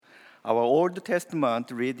Our Old Testament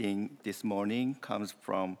reading this morning comes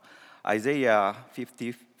from Isaiah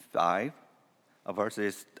 55,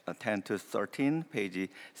 verses 10 to 13, page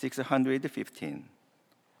 615.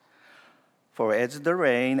 For as the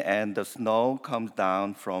rain and the snow comes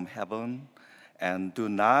down from heaven and do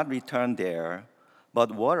not return there,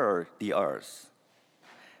 but water the earth,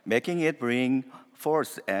 making it bring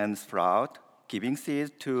forth and sprout, giving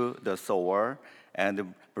seed to the sower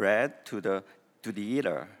and bread to the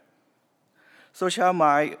eater, so shall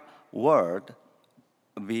my word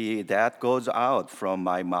be that goes out from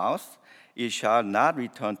my mouth. It shall not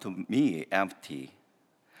return to me empty,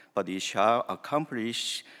 but it shall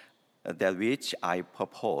accomplish that which I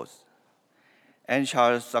purpose, and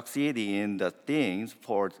shall succeed in the things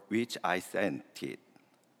for which I sent it.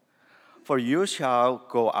 For you shall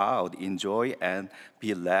go out in joy and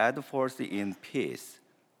be led forth in peace.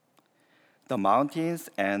 The mountains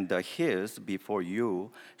and the hills before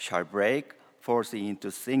you shall break forth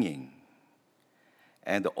into singing,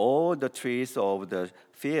 and all the trees of the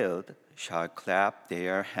field shall clap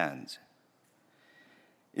their hands.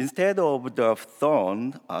 Instead of the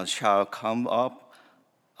thorn shall come up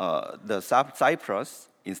the cypress,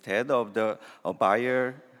 instead of the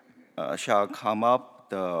briar shall come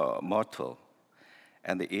up the myrtle,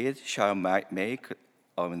 and it shall make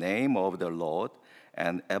a name of the Lord,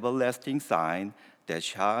 an everlasting sign that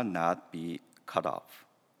shall not be cut off.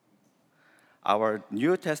 Our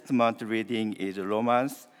New Testament reading is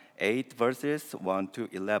Romans 8, verses 1 to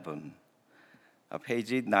 11,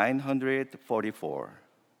 page 944.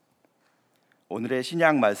 오늘의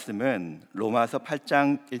신약 말씀은 로마서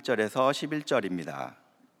 8장 1절에서 11절입니다.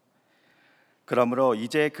 그러므로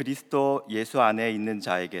이제 그리스도 예수 안에 있는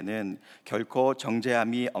자에게는 결코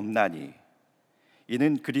정죄함이 없나니,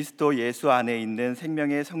 이는 그리스도 예수 안에 있는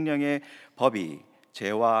생명의 성령의 법이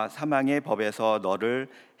죄와 사망의 법에서 너를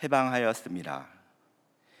해방하였습니다.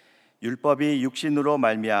 율법이 육신으로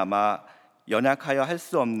말미암아 연약하여 할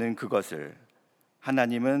수 없는 그것을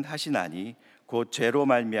하나님은 하시나니, 곧 죄로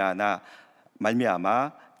말미암아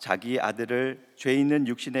자기 아들을 죄 있는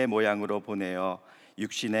육신의 모양으로 보내어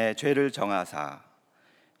육신의 죄를 정하사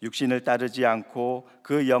육신을 따르지 않고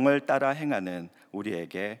그 영을 따라 행하는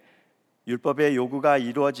우리에게 율법의 요구가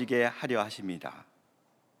이루어지게 하려 하십니다.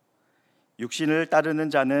 육신을 따르는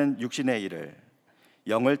자는 육신의 일을,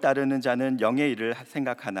 영을 따르는 자는 영의 일을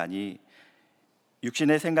생각하나니,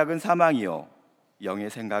 육신의 생각은 사망이요 영의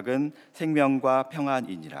생각은 생명과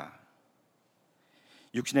평안이니라.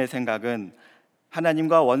 육신의 생각은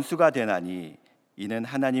하나님과 원수가 되나니, 이는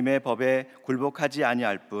하나님의 법에 굴복하지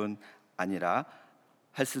아니할 뿐 아니라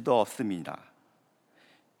할 수도 없습니다.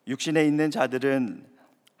 육신에 있는 자들은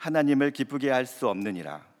하나님을 기쁘게 할 수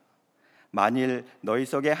없느니라. 만일 너희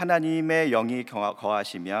속에 하나님의 영이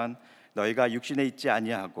거하시면 너희가 육신에 있지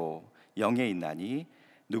아니하고 영에 있나니,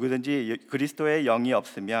 누구든지 그리스도의 영이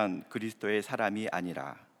없으면 그리스도의 사람이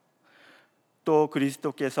아니라. 또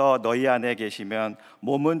그리스도께서 너희 안에 계시면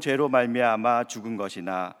몸은 죄로 말미암아 죽은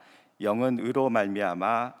것이나 영은 의로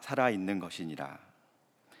말미암아 살아 있는 것이니라.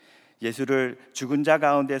 예수를 죽은 자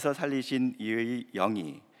가운데서 살리신 이의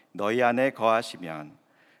영이 너희 안에 거하시면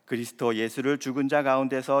그리스도 예수를 죽은 자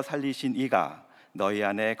가운데서 살리신 이가 너희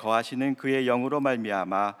안에 거하시는 그의 영으로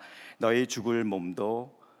말미암아 너희 죽을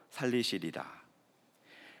몸도 살리시리라.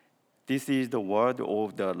 This is the word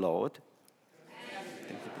of the Lord.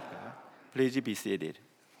 Please be seated.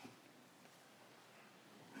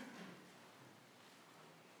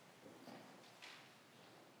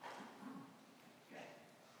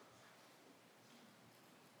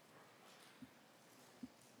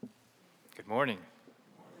 Good morning.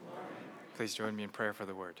 Please join me in prayer for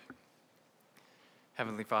the word.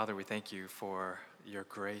 Heavenly Father, we thank you for your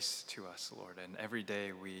grace to us, Lord. And every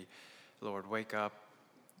day we, Lord, wake up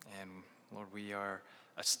and, Lord, we are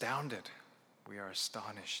astounded. We are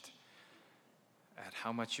astonished at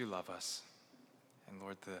how much you love us. And,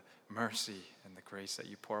 Lord, the mercy and the grace that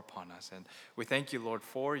you pour upon us. And we thank you, Lord,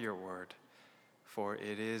 for your word, for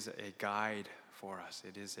it is a guide for us.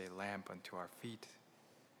 It is a lamp unto our feet.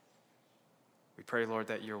 We pray, Lord,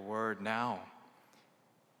 that your word now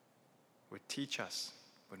would teach us,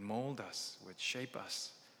 would mold us, would shape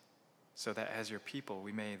us, so that as your people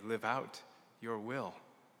we may live out your will.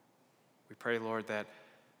 We pray, Lord, that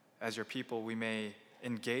as your people we may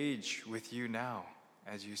engage with you now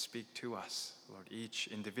as you speak to us, Lord, each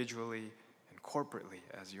individually and corporately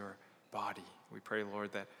as your body. We pray,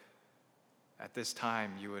 Lord, that at this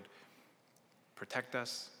time you would protect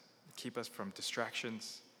us, keep us from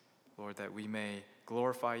distractions, Lord, that we may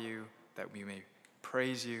glorify you, that we may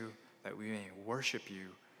praise you, that we may worship you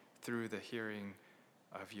through the hearing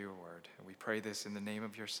of your word. And we pray this in the name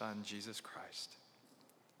of your Son, Jesus Christ.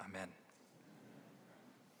 Amen.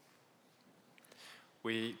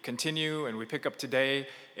 We continue and we pick up today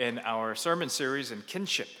in our sermon series in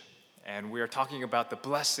kinship. And we are talking about the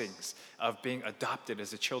blessings of being adopted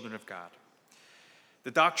as the children of God.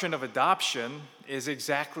 The doctrine of adoption is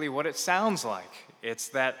exactly what it sounds like. It's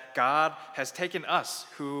that God has taken us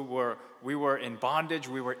we were in bondage,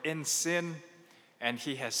 we were in sin, and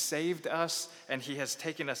he has saved us, and he has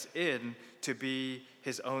taken us in to be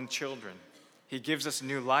his own children. He gives us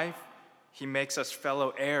new life, he makes us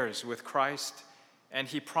fellow heirs with Christ, and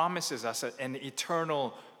he promises us an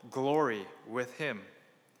eternal glory with him.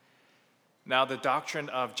 Now, the doctrine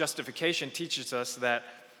of justification teaches us that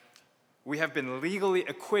we have been legally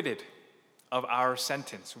acquitted of our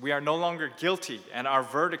sentence. We are no longer guilty, and our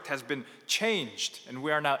verdict has been changed, and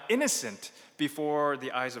we are now innocent before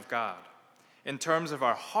the eyes of God. In terms of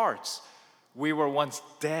our hearts, we were once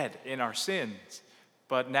dead in our sins,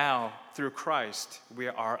 but now, through Christ, we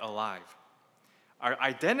are alive. Our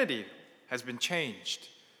identity has been changed.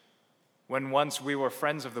 When once we were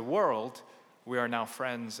friends of the world, we are now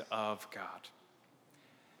friends of God.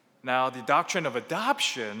 Now, the doctrine of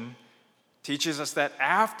adoption teaches us that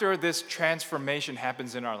after this transformation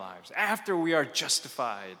happens in our lives, after we are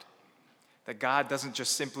justified, that God doesn't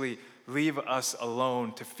just simply leave us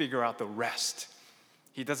alone to figure out the rest.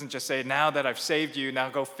 He doesn't just say, now that I've saved you, now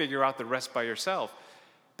go figure out the rest by yourself.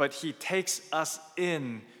 But he takes us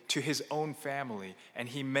in to his own family, and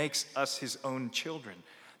he makes us his own children.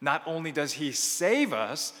 Not only does he save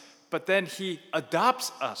us, but then he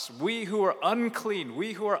adopts us. We who are unclean,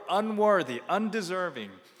 we who are unworthy, undeserving,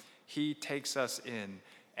 he takes us in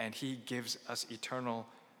and he gives us eternal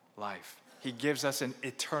life. He gives us an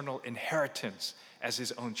eternal inheritance as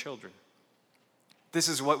his own children. This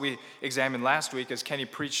is what we examined last week as Kenny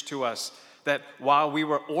preached to us, that while we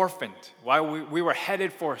were orphaned, while we were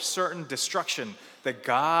headed for certain destruction, that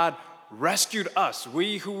God rescued us.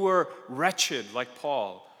 We who were wretched like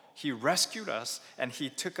Paul, he rescued us and he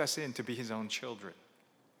took us in to be his own children.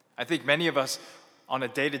 I think many of us on a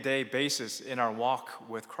day-to-day basis in our walk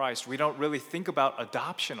with Christ, we don't really think about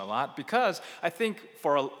adoption a lot because I think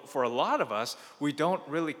for a lot of us, we don't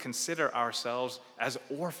really consider ourselves as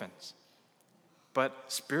orphans. But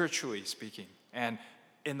spiritually speaking, and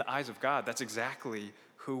in the eyes of God, that's exactly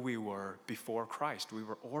who we were before Christ. We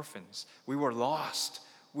were orphans. We were lost.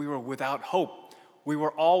 We were without hope. We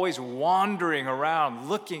were always wandering around,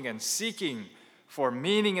 looking and seeking for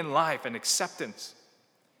meaning in life and acceptance.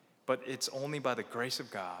 But it's only by the grace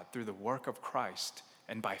of God, through the work of Christ,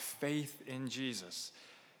 and by faith in Jesus,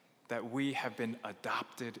 that we have been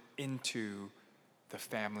adopted into the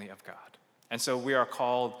family of God. And so we are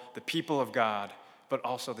called the people of God, but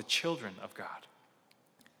also the children of God.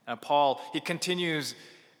 Now, Paul, he continues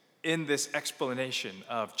in this explanation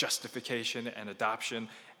of justification and adoption.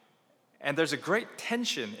 And there's a great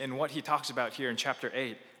tension in what he talks about here in chapter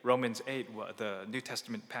 8, Romans 8, the New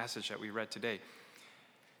Testament passage that we read today.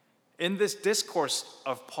 In this discourse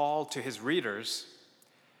of Paul to his readers,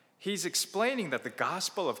 he's explaining that the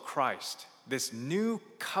gospel of Christ, this new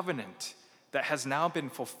covenant that has now been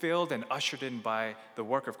fulfilled and ushered in by the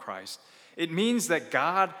work of Christ, it means that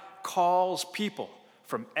God calls people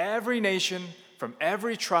from every nation, from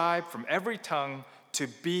every tribe, from every tongue to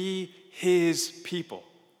be his people.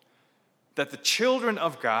 That the children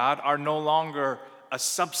of God are no longer a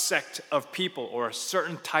subsect of people or a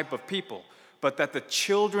certain type of people, but that the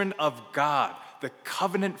children of God, the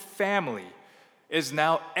covenant family, is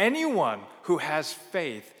now anyone who has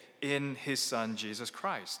faith in his Son, Jesus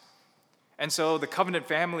Christ. And so the covenant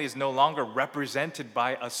family is no longer represented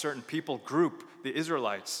by a certain people group, the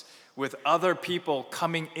Israelites, with other people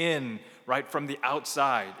coming in right from the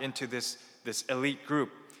outside into this elite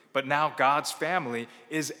group. But now God's family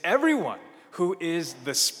is everyone who is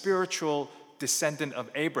the spiritual descendant of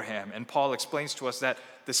Abraham. And Paul explains to us that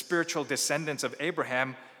the spiritual descendants of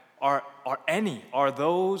Abraham are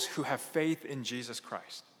those who have faith in Jesus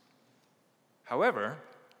Christ. However,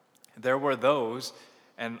 there were those,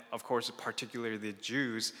 and of course particularly the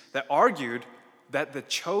Jews, that argued that the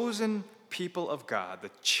chosen people of God,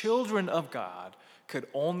 the children of God, could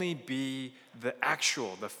only be the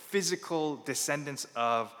physical descendants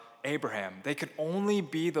of Abraham. They could only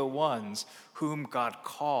be the ones whom God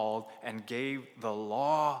called and gave the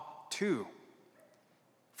law to.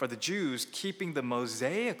 For the Jews, keeping the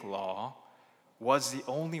Mosaic law was the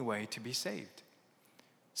only way to be saved.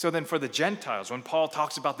 So then for the Gentiles, when Paul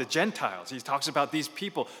talks about the Gentiles, he talks about these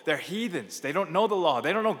people, they're heathens. They don't know the law.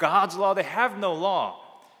 They don't know God's law. They have no law.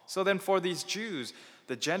 So then for these Jews,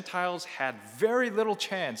 the Gentiles had very little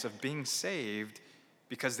chance of being saved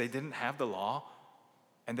because they didn't have the law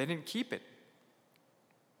and they didn't keep it.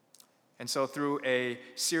 And so through a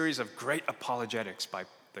series of great apologetics by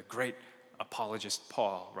the great apologist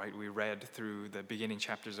Paul, right? We read through the beginning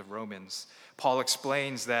chapters of Romans. Paul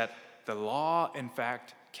explains that the law, in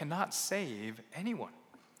fact, cannot save anyone.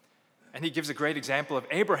 And he gives a great example of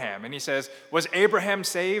Abraham. And he says, was Abraham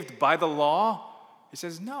saved by the law? He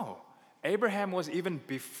says, no. Abraham was even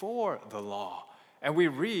before the law. And we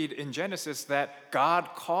read in Genesis that God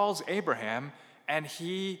calls Abraham and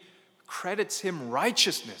he credits him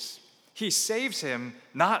righteousness. He saves him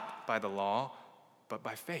not by the law, but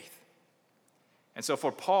by faith. And so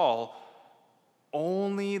for Paul,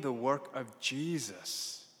 only the work of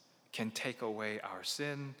Jesus can take away our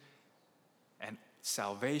sin, and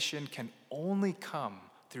salvation can only come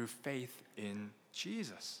through faith in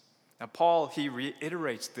Jesus. Now, Paul, he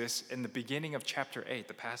reiterates this in the beginning of chapter 8,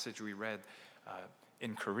 the passage we read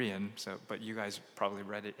in Korean, but you guys probably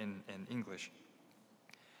read it in English.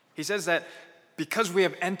 He says that because we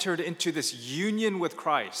have entered into this union with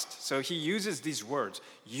Christ, so he uses these words,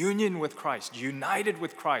 union with Christ, united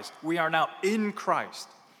with Christ, we are now in Christ.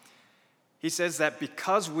 He says that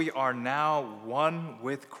because we are now one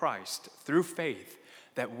with Christ through faith,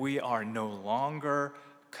 that we are no longer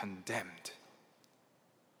condemned.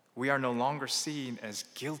 We are no longer seen as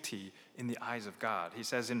guilty in the eyes of God. He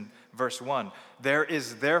says in verse 1, there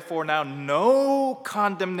is therefore now no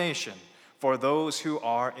condemnation for those who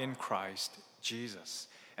are in Christ Jesus.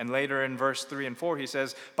 And later in verse 3 and 4, he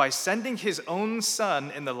says, by sending his own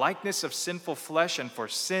son in the likeness of sinful flesh and for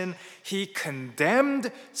sin, he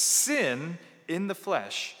condemned sin in the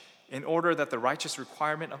flesh in order that the righteous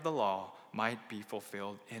requirement of the law might be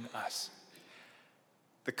fulfilled in us.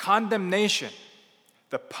 The condemnation,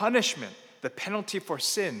 the punishment, the penalty for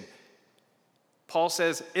sin, Paul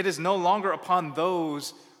says it is no longer upon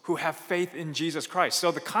those who have faith in Jesus Christ.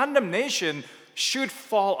 So the condemnation should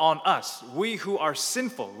fall on us, we who are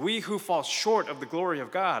sinful, we who fall short of the glory of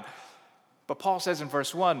God. But Paul says in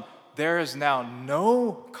verse 1, there is now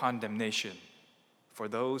no condemnation for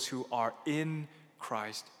those who are in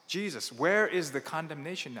Christ Jesus. Where is the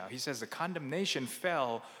condemnation now? He says the condemnation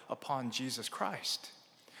fell upon Jesus Christ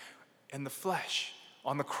in the flesh,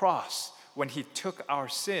 on the cross. When he took our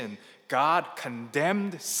sin, God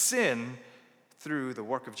condemned sin through the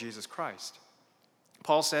work of Jesus Christ.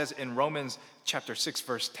 Paul says in Romans chapter 6,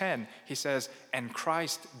 verse 10, he says, and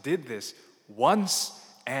Christ did this once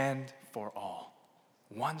and for all.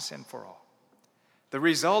 Once and for all. The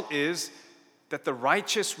result is that the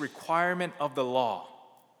righteous requirement of the law,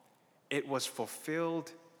 it was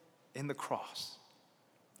fulfilled in the cross.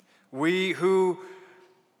 We who,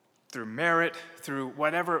 through merit, through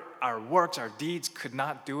whatever our works, our deeds could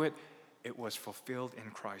not do it, it was fulfilled in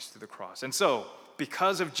Christ through the cross. And so,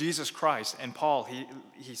 because of Jesus Christ, and Paul,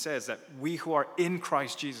 he says that we who are in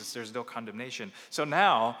Christ Jesus, there's no condemnation. So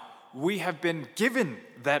now, we have been given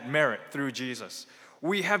that merit through Jesus.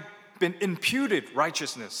 We have been imputed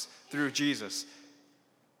righteousness through Jesus.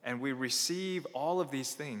 And we receive all of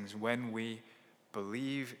these things when we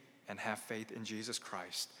believe and have faith in Jesus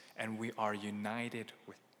Christ, and we are united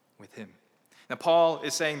with him. Now, Paul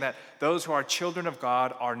is saying that those who are children of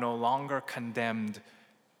God are no longer condemned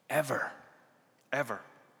ever. Ever.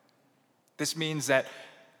 This means that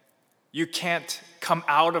you can't come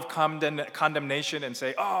out of condemnation and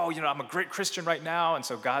say, oh, I'm a great Christian right now, and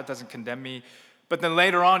so God doesn't condemn me. But then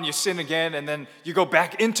later on, you sin again, and then you go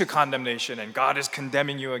back into condemnation, and God is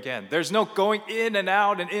condemning you again. There's no going in and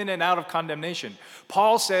out of condemnation.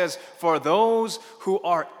 Paul says, for those who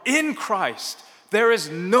are in Christ, there is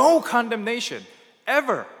no condemnation,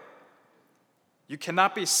 ever. You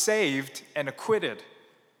cannot be saved and acquitted,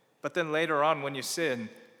 but then later on, when you sin,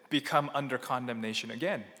 become under condemnation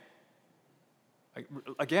again.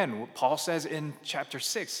 Again, Paul says in chapter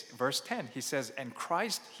 6, verse 10, he says, and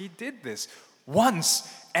Christ, he did this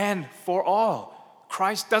once and for all.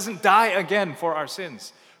 Christ doesn't die again for our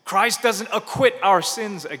sins. Christ doesn't acquit our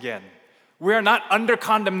sins again. We are not under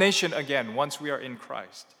condemnation again once we are in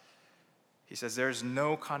Christ. He says there's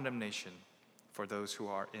no condemnation for those who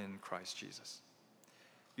are in Christ Jesus.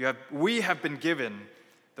 We have been given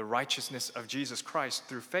the righteousness of Jesus Christ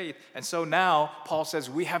through faith. And so now, Paul says,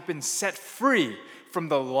 we have been set free from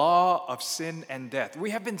the law of sin and death.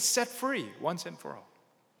 We have been set free once and for all.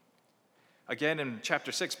 Again, in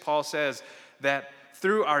chapter 6, Paul says that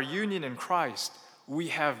through our union in Christ, we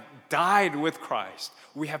have died with Christ.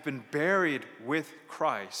 We have been buried with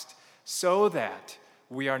Christ so that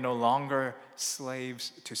we are no longer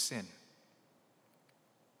slaves to sin.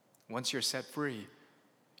 Once you're set free,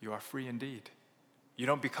 you are free indeed. You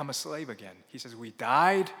don't become a slave again. He says we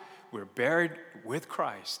died we're buried with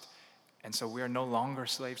Christ, and so we are no longer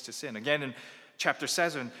slaves to sin. Again, in chapter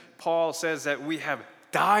 7, Paul says that we have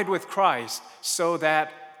died with Christ so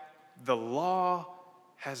that the law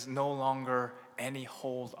has no longer any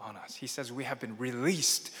hold on us. He says we have been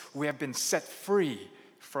released, we have been set free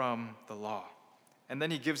from the law. And then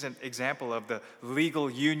he gives an example of the legal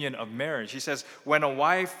union of marriage. He says, when a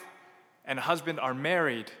wife and a husband are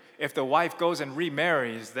married, if the wife goes and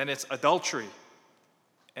remarries, then it's adultery.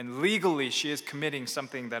 And legally, she is committing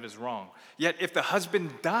something that is wrong. Yet if the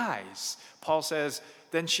husband dies, Paul says,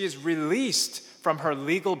 then she is released from her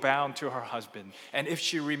legal bound to her husband. And if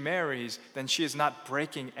she remarries, then she is not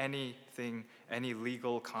breaking anything, any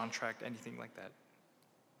legal contract, anything like that.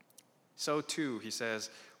 So too, he says,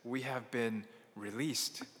 we have been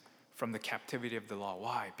released from the captivity of the law.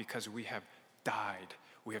 Why? Because we have died.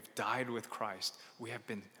 We have died with Christ. We have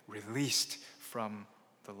been released from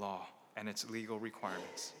the law and its legal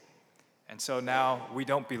requirements. And so now we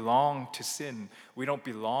don't belong to sin. We don't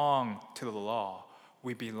belong to the law.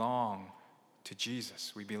 We belong to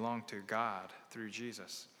Jesus. We belong to God through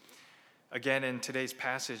Jesus. Again, in today's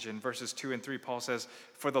passage in verses 2 and 3, Paul says,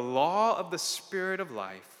 "For the law of the Spirit of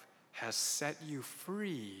life has set you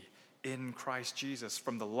free in Christ Jesus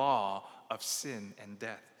from the law of sin and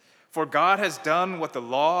death. For God has done what the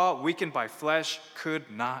law, weakened by flesh, could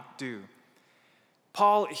not do."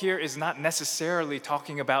 Paul here is not necessarily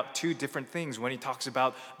talking about two different things when he talks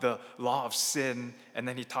about the law of sin and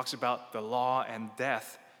then he talks about the law and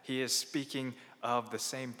death. He is speaking of the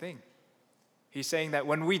same thing. He's saying that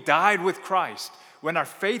when we died with Christ, when our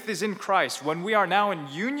faith is in Christ, when we are now in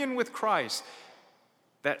union with Christ,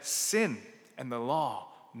 that sin and the law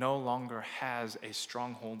no longer has a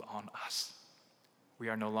stronghold on us. We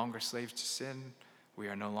are no longer slaves to sin. We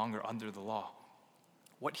are no longer under the law.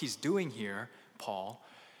 What he's doing here, Paul,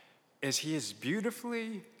 is he is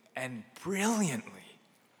beautifully and brilliantly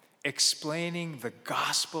explaining the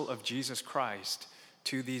gospel of Jesus Christ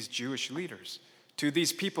to these Jewish leaders, to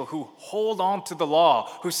these people who hold on to the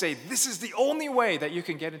law, who say, this is the only way that you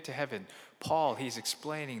can get into heaven. Paul, he's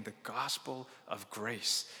explaining the gospel of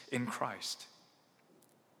grace in Christ.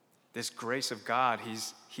 This grace of God,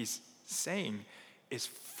 he's saying, is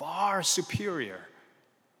far superior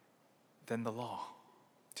than the law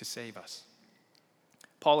to save us.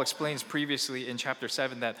 Paul explains previously in chapter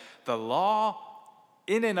 7 that the law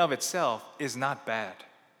in and of itself is not bad.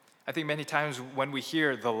 I think many times when we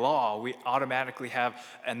hear the law, we automatically have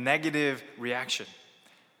a negative reaction.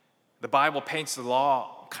 The Bible paints the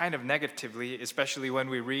law kind of negatively, especially when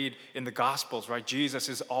we read in the Gospels, right? Jesus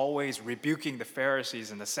is always rebuking the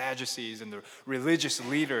Pharisees and the Sadducees and the religious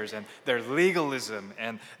leaders and their legalism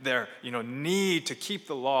and their, need to keep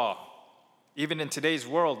the law. Even in today's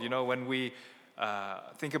world, when we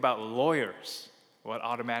think about lawyers, what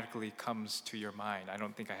automatically comes to your mind? I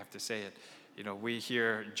don't think I have to say it. We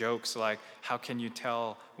hear jokes like, how can you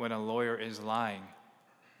tell when a lawyer is lying?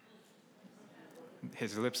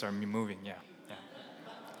 His lips are moving, yeah.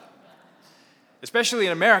 Especially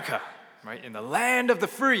in America, right? In the land of the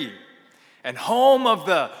free and home of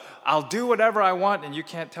the I'll do whatever I want and you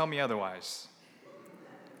can't tell me otherwise.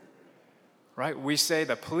 Right? We say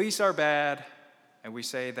the police are bad and we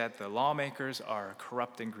say that the lawmakers are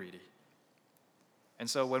corrupt and greedy. And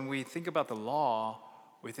so when we think about the law,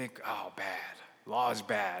 we think, oh, bad. Law is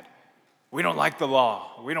bad. We don't like the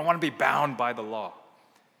law. We don't want to be bound by the law.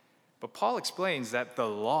 But Paul explains that the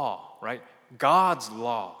law, right? God's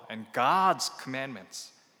law and God's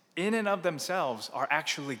commandments in and of themselves are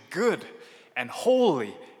actually good and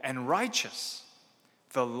holy and righteous.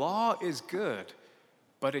 The law is good,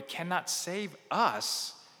 but it cannot save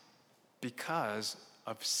us because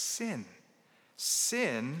of sin.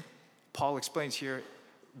 Sin, Paul explains here,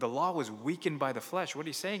 the law was weakened by the flesh. What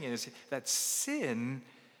he's saying is that sin,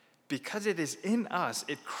 because it is in us,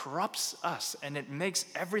 it corrupts us and it makes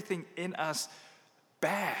everything in us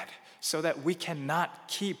bad so that we cannot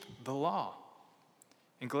keep the law.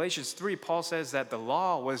 In Galatians 3, Paul says that the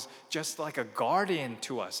law was just like a guardian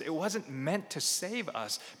to us. It wasn't meant to save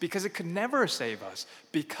us because it could never save us,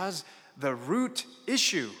 because the root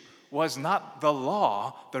issue was not the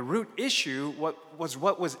law. The root issue was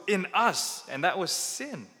what was in us, and that was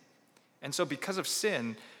sin. And so because of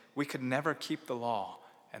sin, we could never keep the law,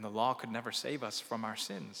 and the law could never save us from our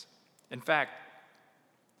sins. In fact,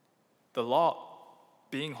 the law,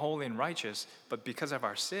 being holy and righteous, but because of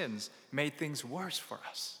our sins, made things worse for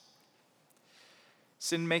us.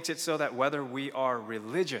 Sin makes it so that whether we are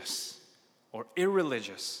religious or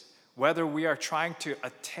irreligious, whether we are trying to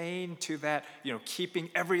attain to that, keeping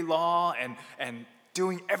every law and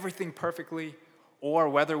doing everything perfectly, or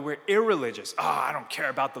whether we're irreligious. I don't care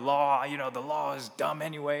about the law. The law is dumb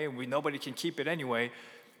anyway, and nobody can keep it anyway.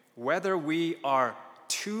 Whether we are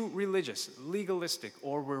too religious, legalistic,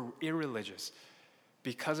 or we're irreligious,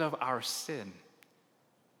 because of our sin,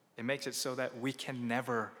 it makes it so that we can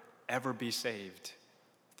never, ever be saved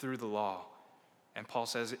through the law. And Paul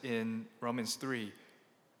says in Romans 3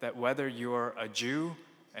 that whether you're a Jew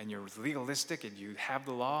and you're legalistic and you have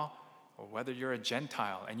the law, or whether you're a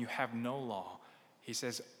Gentile and you have no law, he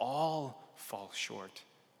says all fall short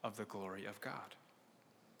of the glory of God.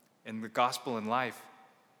 In the Gospel in Life,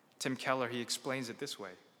 Tim Keller, he explains it this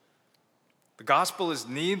way. The gospel is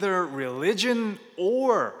neither religion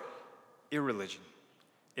or irreligion.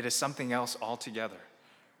 It is something else altogether.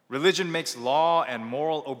 Religion makes law and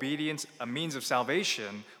moral obedience a means of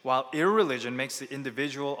salvation, while irreligion makes the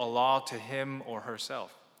individual a law to him or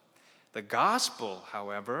herself. The gospel,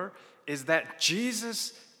 however, is that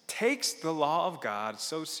Jesus takes the law of God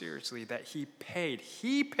so seriously that he paid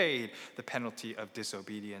the penalty of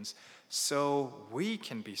disobedience so we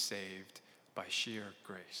can be saved by sheer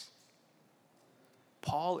grace.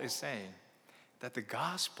 Paul is saying that the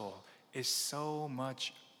gospel is so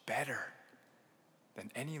much better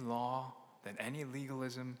than any law, than any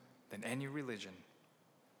legalism, than any religion,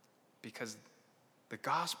 because the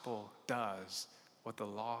gospel does what the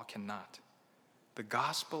law cannot. The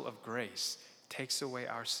gospel of grace takes away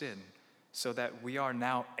our sin so that we are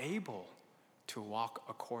now able to walk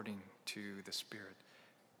according to the Spirit.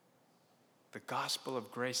 The gospel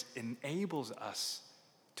of grace enables us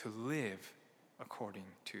to live according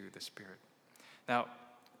to the Spirit. Now,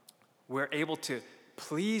 we're able to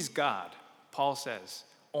please God, Paul says,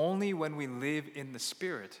 only when we live in the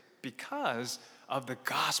Spirit because of the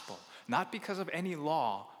gospel, not because of any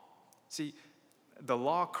law. See, the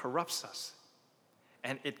law corrupts us,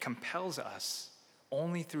 and it compels us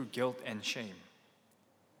only through guilt and shame.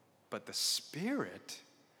 But the Spirit,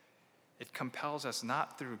 it compels us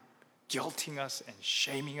not through guilting us and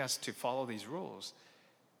shaming us to follow these rules,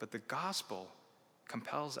 but the gospel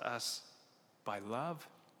compels us by love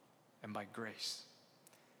and by grace.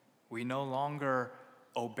 We no longer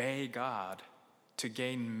obey God to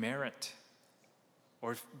gain merit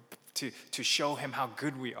or to show him how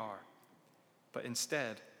good we are. But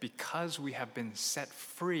instead, because we have been set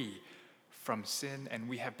free from sin and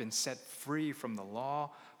we have been set free from the law,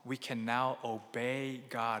 we can now obey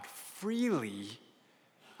God freely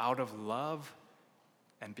out of love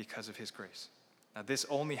and because of his grace. Now, this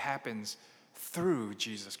only happens through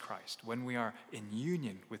Jesus Christ, when we are in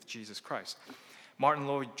union with Jesus Christ. Martin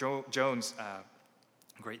Lloyd-Jones,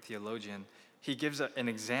 great theologian, he gives an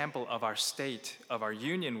example of our state, of our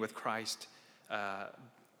union with Christ,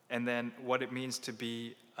 and then what it means to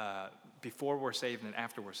be before we're saved and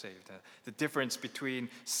after we're saved. The difference between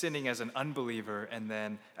sinning as an unbeliever and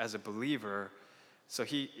then as a believer. So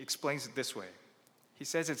he explains it this way. He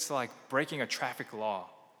says it's like breaking a traffic law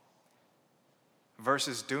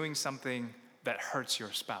versus doing something that hurts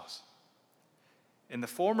your spouse. In the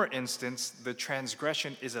former instance, the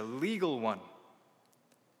transgression is a legal one.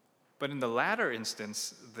 But in the latter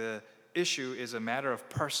instance, the issue is a matter of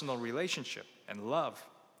personal relationship and love.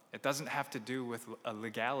 It doesn't have to do with a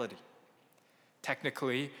legality.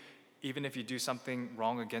 Technically, even if you do something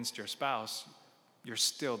wrong against your spouse, you're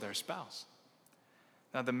still their spouse.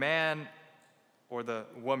 Now, the man or the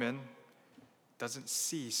woman doesn't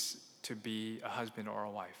cease to be a husband or a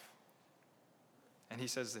wife. And he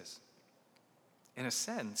says this, in a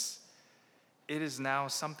sense, it is now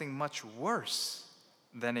something much worse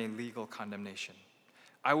than a legal condemnation.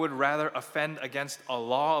 I would rather offend against a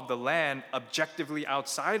law of the land objectively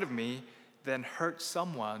outside of me than hurt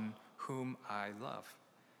someone whom I love.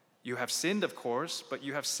 You have sinned, of course, but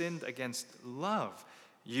you have sinned against love.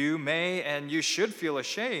 You may and you should feel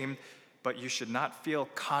ashamed, but you should not feel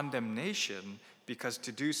condemnation, because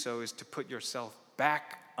to do so is to put yourself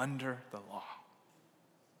back under the law.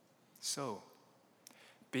 So,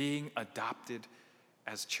 being adopted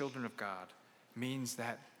as children of God means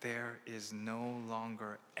that there is no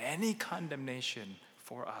longer any condemnation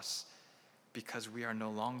for us, because we are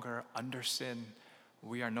no longer under sin.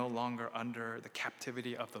 We are no longer under the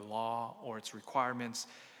captivity of the law or its requirements.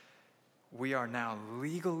 We are now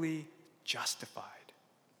legally justified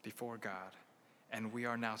before God, and we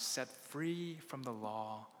are now set free from the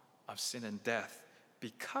law of sin and death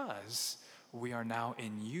because we are now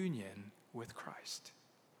in union with Christ.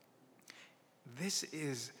 This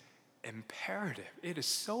is imperative. It is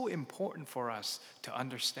so important for us to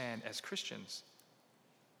understand as Christians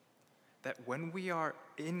that when we are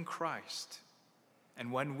in Christ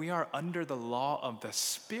and when we are under the law of the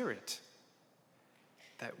Spirit,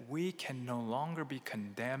 that we can no longer be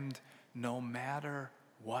condemned no matter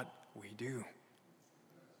what we do.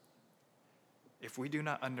 If we do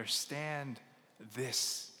not understand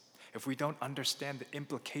this, if we don't understand the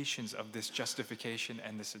implications of this justification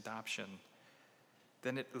and this adoption,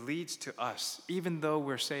 then it leads to us, even though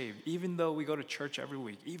we're saved, even though we go to church every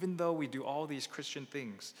week, even though we do all these Christian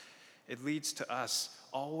things, it leads to us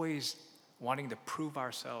always wanting to prove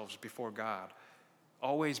ourselves before God,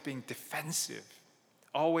 always being defensive,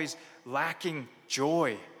 always lacking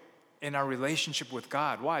joy in our relationship with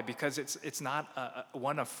God. Why? Because it's not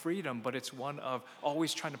one of freedom, but it's one of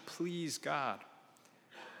always trying to please God.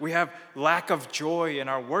 We have lack of joy in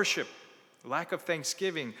our worship, lack of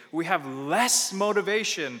thanksgiving. We have less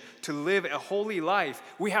motivation to live a holy life.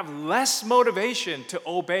 We have less motivation to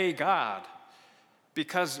obey God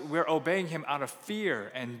because we're obeying Him out of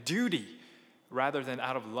fear and duty rather than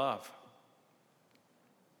out of love.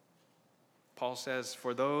 Paul says,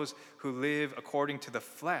 for those who live according to the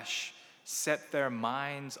flesh set their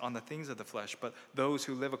minds on the things of the flesh, but those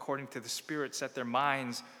who live according to the Spirit set their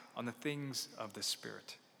minds on the things of the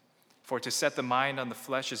Spirit. For to set the mind on the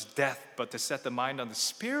flesh is death, but to set the mind on the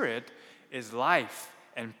Spirit is life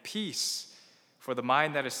and peace. For the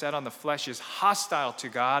mind that is set on the flesh is hostile to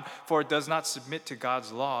God, for it does not submit to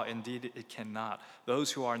God's law. Indeed, it cannot.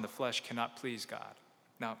 Those who are in the flesh cannot please God.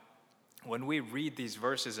 Now, when we read these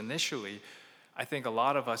verses initially, I think a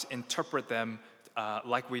lot of us interpret them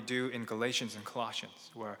like we do in Galatians and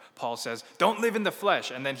Colossians, where Paul says, don't live in the flesh.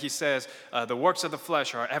 And then he says, the works of the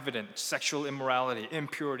flesh are evident: sexual immorality,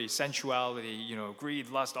 impurity, sensuality, greed,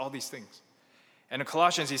 lust, all these things. And in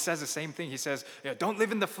Colossians, he says the same thing. He says, don't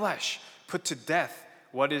live in the flesh. Put to death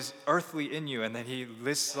what is earthly in you. And then he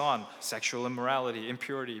lists on sexual immorality,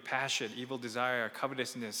 impurity, passion, evil desire,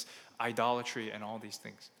 covetousness, idolatry, and all these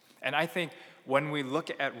things. And I think when we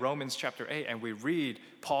look at Romans chapter 8 and we read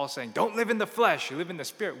Paul saying, don't live in the flesh, you live in the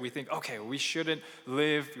Spirit, we think, okay, we shouldn't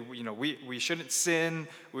live, we shouldn't sin,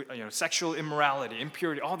 sexual immorality,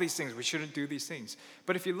 impurity, all these things, we shouldn't do these things.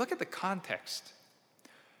 But if you look at the context,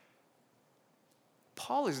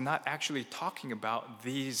 Paul is not actually talking about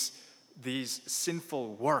these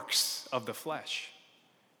sinful works of the flesh.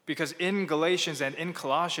 Because in Galatians and in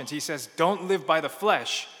Colossians, he says, don't live by the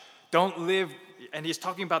flesh, don't live. And he's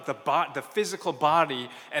talking about the physical body,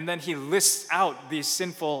 and then he lists out these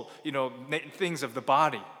sinful, things of the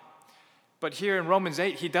body. But here in Romans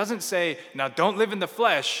 8, he doesn't say, now don't live in the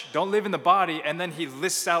flesh, don't live in the body, and then he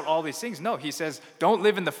lists out all these things. No, he says, don't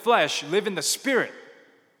live in the flesh, live in the Spirit.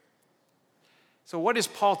 So what is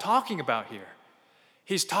Paul talking about here?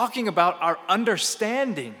 He's talking about our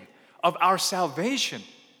understanding of our salvation.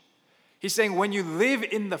 He's saying when you live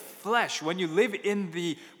in the flesh, when you live in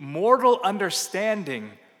the mortal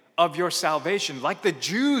understanding of your salvation, like the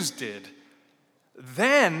Jews did,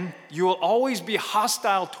 then you will always be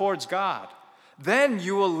hostile towards God. Then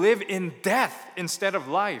you will live in death instead of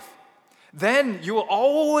life. Then you will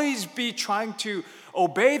always be trying to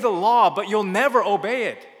obey the law, but you'll never obey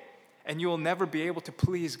it. And you will never be able to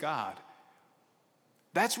please God.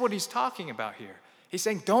 That's what he's talking about here. He's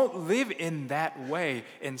saying, don't live in that way.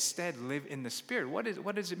 Instead, live in the Spirit.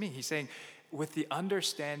 What does it mean? He's saying, with the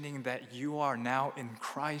understanding that you are now in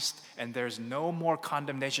Christ and there's no more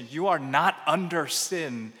condemnation. You are not under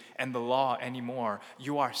sin and the law anymore.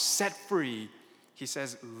 You are set free. He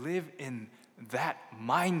says, live in that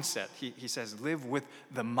mindset. He says, live with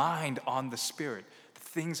the mind on the Spirit, the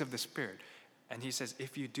things of the Spirit. And he says,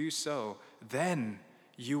 if you do so, then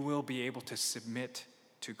you will be able to submit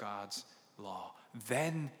to God's law.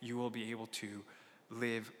 Then you will be able to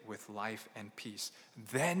live with life and peace.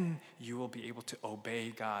 Then you will be able to obey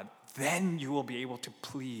God. Then you will be able to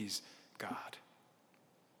please God.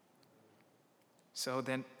 So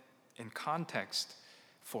then, in context,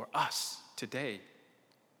 for us today,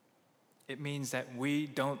 it means that we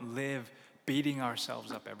don't live beating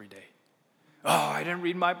ourselves up every day. Oh, I didn't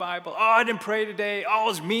read my Bible. Oh, I didn't pray today. Oh, I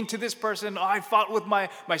was mean to this person. Oh, I fought with my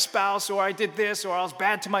spouse, or I did this, or I was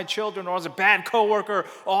bad to my children, or I was a bad coworker.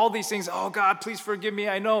 All these things. Oh, God, please forgive me.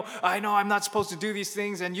 I know I'm not supposed to do these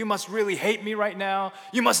things, and you must really hate me right now.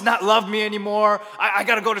 You must not love me anymore. I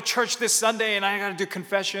got to go to church this Sunday, and I got to do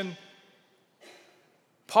confession.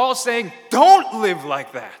 Paul's saying, don't live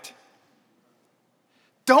like that.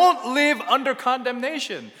 Don't live under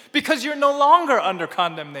condemnation, because you're no longer under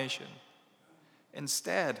condemnation.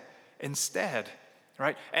 Instead,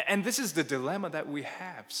 right? And this is the dilemma that we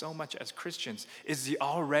have so much as Christians, is the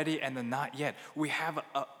already and the not yet. We have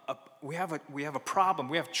a problem.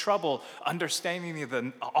 We have trouble understanding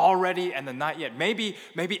the already and the not yet. Maybe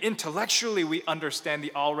intellectually we understand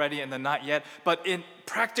the already and the not yet, but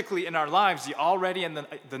practically in our lives, the already and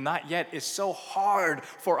the not yet is so hard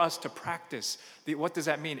for us to practice. What does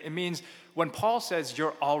that mean? It means when Paul says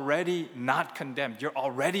you're already not condemned, you're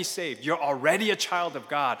already saved, you're already a child of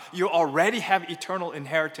God, you already have eternal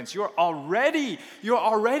inheritance, you're already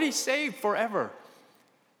saved forever.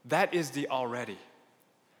 That is the already.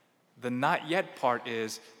 The not yet part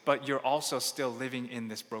is, but you're also still living in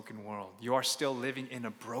this broken world. You are still living in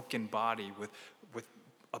a broken body with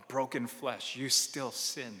a broken flesh. You still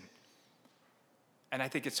sin. And I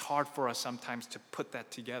think it's hard for us sometimes to put that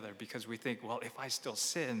together because we think, well, if I still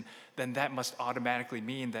sin, then that must automatically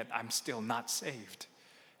mean that I'm still not saved.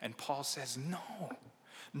 And Paul says,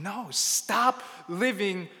 no, stop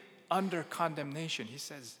living under condemnation. He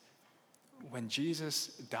says, when Jesus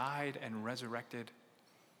died and resurrected,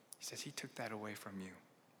 he says he took that away from you.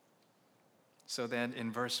 So then in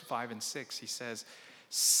verse 5 and 6, he says,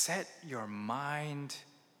 set your mind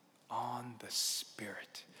on the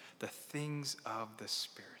Spirit, the things of the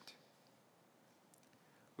Spirit.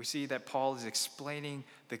 We see that Paul is explaining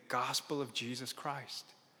the gospel of Jesus Christ.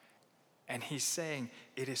 And he's saying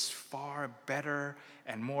it is far better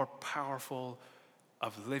and more powerful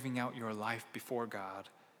of living out your life before God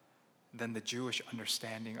than the Jewish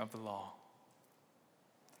understanding of the law.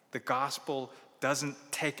 The gospel doesn't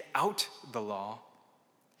take out the law,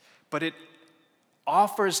 but it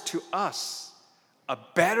offers to us a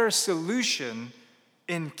better solution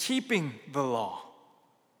in keeping the law.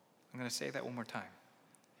 I'm going to say that one more time.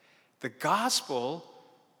 The gospel,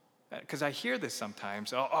 because I hear this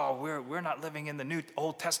sometimes, we're not living in the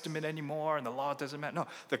Old Testament anymore and the law doesn't matter. No,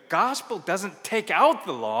 the gospel doesn't take out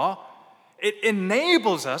the law. It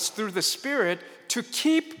enables us through the Spirit to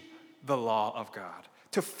keep the law of God,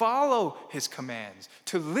 to follow his commands,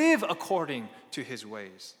 to live according to his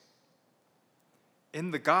ways.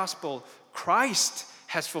 In the gospel, Christ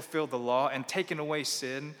has fulfilled the law and taken away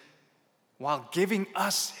sin while giving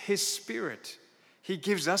us his Spirit. He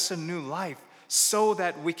gives us a new life so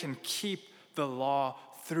that we can keep the law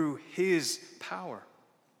through his power.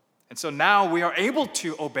 And so now we are able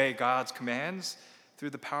to obey God's commands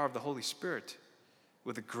through the power of the Holy Spirit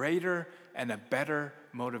with a greater and a better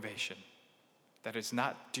motivation. That is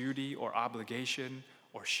not duty or obligation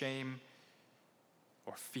or shame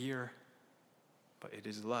or fear, but it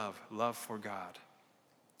is love for God.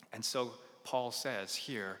 And so Paul says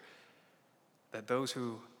here that those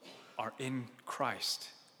who are in Christ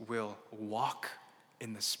will walk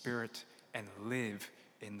in the Spirit and live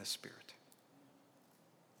in the Spirit.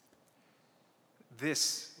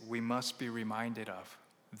 This we must be reminded of.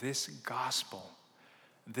 This gospel,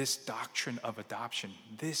 this doctrine of adoption,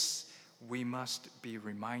 this we must be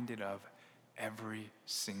reminded of every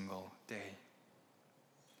single day.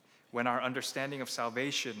 When our understanding of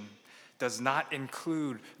salvation does not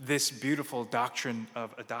include this beautiful doctrine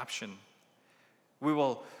of adoption, we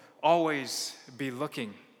will always be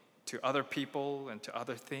looking to other people and to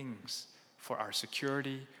other things for our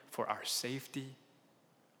security, for our safety.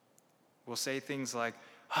 We'll say things like,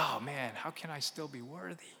 oh man, how can I still be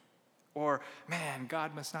worthy? Or, man,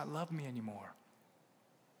 God must not love me anymore.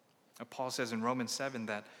 Paul says in Romans 7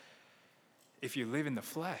 that if you live in the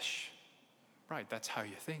flesh, right, that's how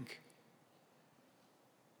you think.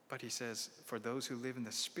 But he says, for those who live in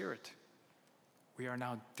the Spirit, we are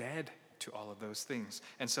now dead to all of those things.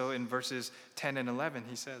 And so in verses 10 and 11,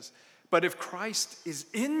 he says, but if Christ is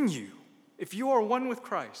in you, if you are one with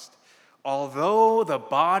Christ, although the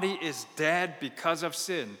body is dead because of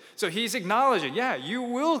sin. So he's acknowledging, yeah, you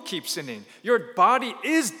will keep sinning. Your body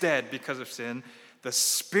is dead because of sin. The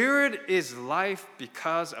Spirit is life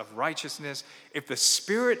because of righteousness. If the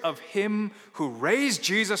Spirit of him who raised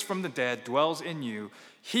Jesus from the dead dwells in you,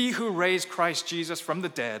 he who raised Christ Jesus from the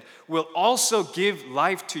dead will also give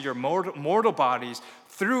life to your mortal bodies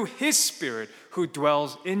through his Spirit who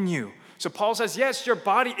dwells in you. So Paul says, yes, your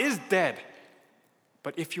body is dead.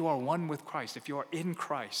 But if you are one with Christ, if you are in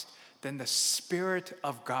Christ, then the Spirit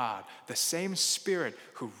of God, the same Spirit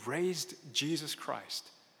who raised Jesus Christ,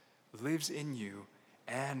 lives in you,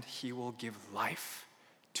 and he will give life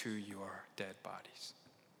to your dead bodies.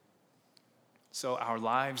 So our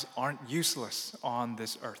lives aren't useless on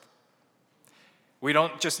this earth. We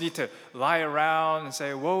don't just need to lie around and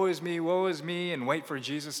say, woe is me, and wait for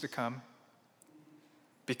Jesus to come.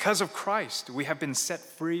 Because of Christ, we have been set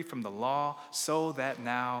free from the law so that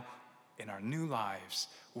now in our new lives,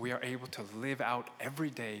 we are able to live out every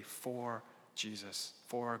day for Jesus,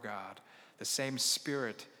 for God. The same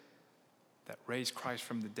Spirit that raised Christ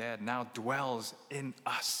from the dead now dwells in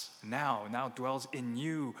us, now dwells in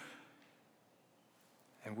you.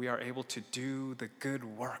 And we are able to do the good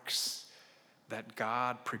works that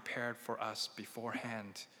God prepared for us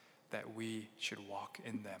beforehand that we should walk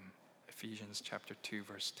in them. Ephesians chapter 2,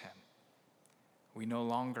 verse 10. We no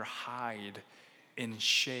longer hide in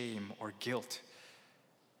shame or guilt.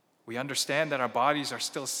 We understand that our bodies are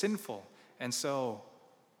still sinful, and so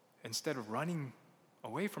instead of running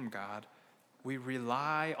away from God, we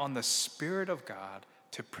rely on the Spirit of God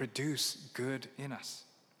to produce good in us.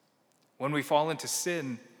 When we fall into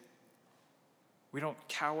sin, we don't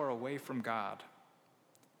cower away from God,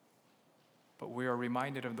 but we are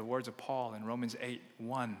reminded of the words of Paul in Romans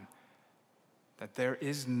 8:1, that there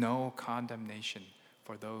is no condemnation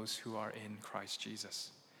for those who are in Christ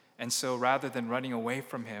Jesus. And so rather than running away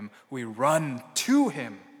from him, we run to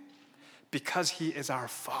him because he is our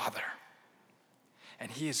Father,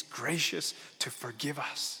 and he is gracious to forgive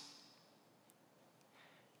us.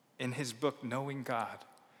 In his book, Knowing God,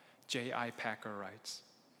 J.I. Packer writes,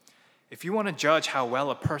 if you want to judge how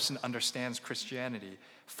well a person understands Christianity,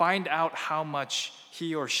 find out how much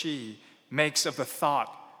he or she makes of the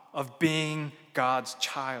thought of being God's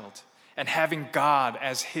child and having God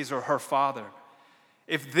as his or her father.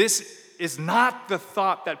 If this is not the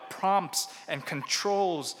thought that prompts and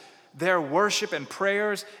controls their worship and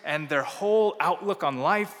prayers and their whole outlook on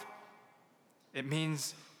life, it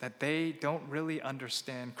means that they don't really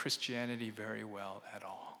understand Christianity very well at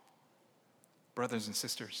all. Brothers and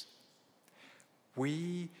sisters,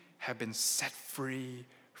 we have been set free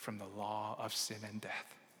from the law of sin and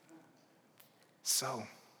death. So,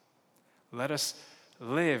 let us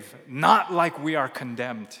live not like we are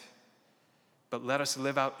condemned, but let us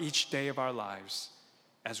live out each day of our lives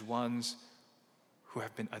as ones who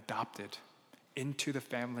have been adopted into the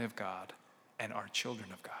family of God and are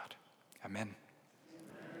children of God. Amen.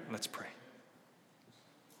 Let's pray.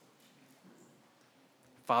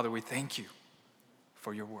 Father, we thank you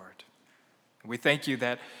for your word. We thank you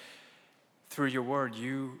that through your word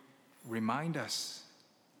you remind us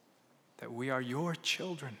that we are your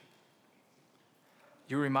children.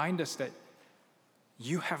 You remind us that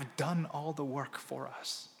you have done all the work for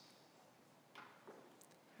us.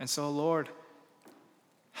 And so, Lord,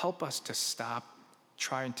 help us to stop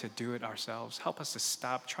trying to do it ourselves. Help us to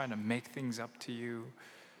stop trying to make things up to you,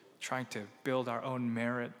 trying to build our own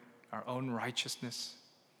merit, our own righteousness.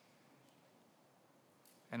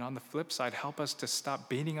 And on the flip side, help us to stop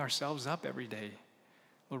beating ourselves up every day.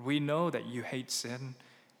 Lord, we know that you hate sin.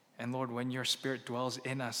 And Lord, when your Spirit dwells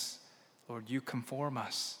in us, Lord, you conform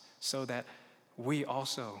us so that we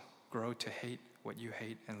also grow to hate what you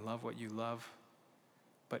hate and love what you love.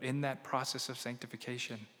 But in that process of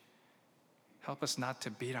sanctification, help us not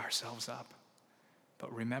to beat ourselves up,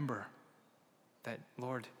 but remember that,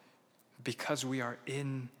 Lord, because we are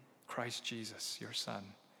in Christ Jesus, your Son,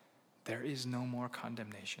 there is no more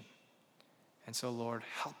condemnation. And so, Lord,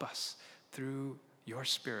 help us through your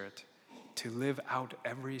Spirit to live out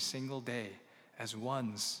every single day as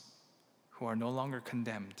ones who are no longer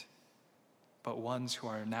condemned, but ones who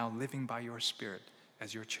are now living by your Spirit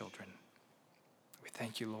as your children. We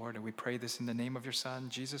thank you, Lord, and we pray this in the name of your Son,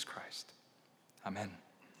 Jesus Christ. Amen.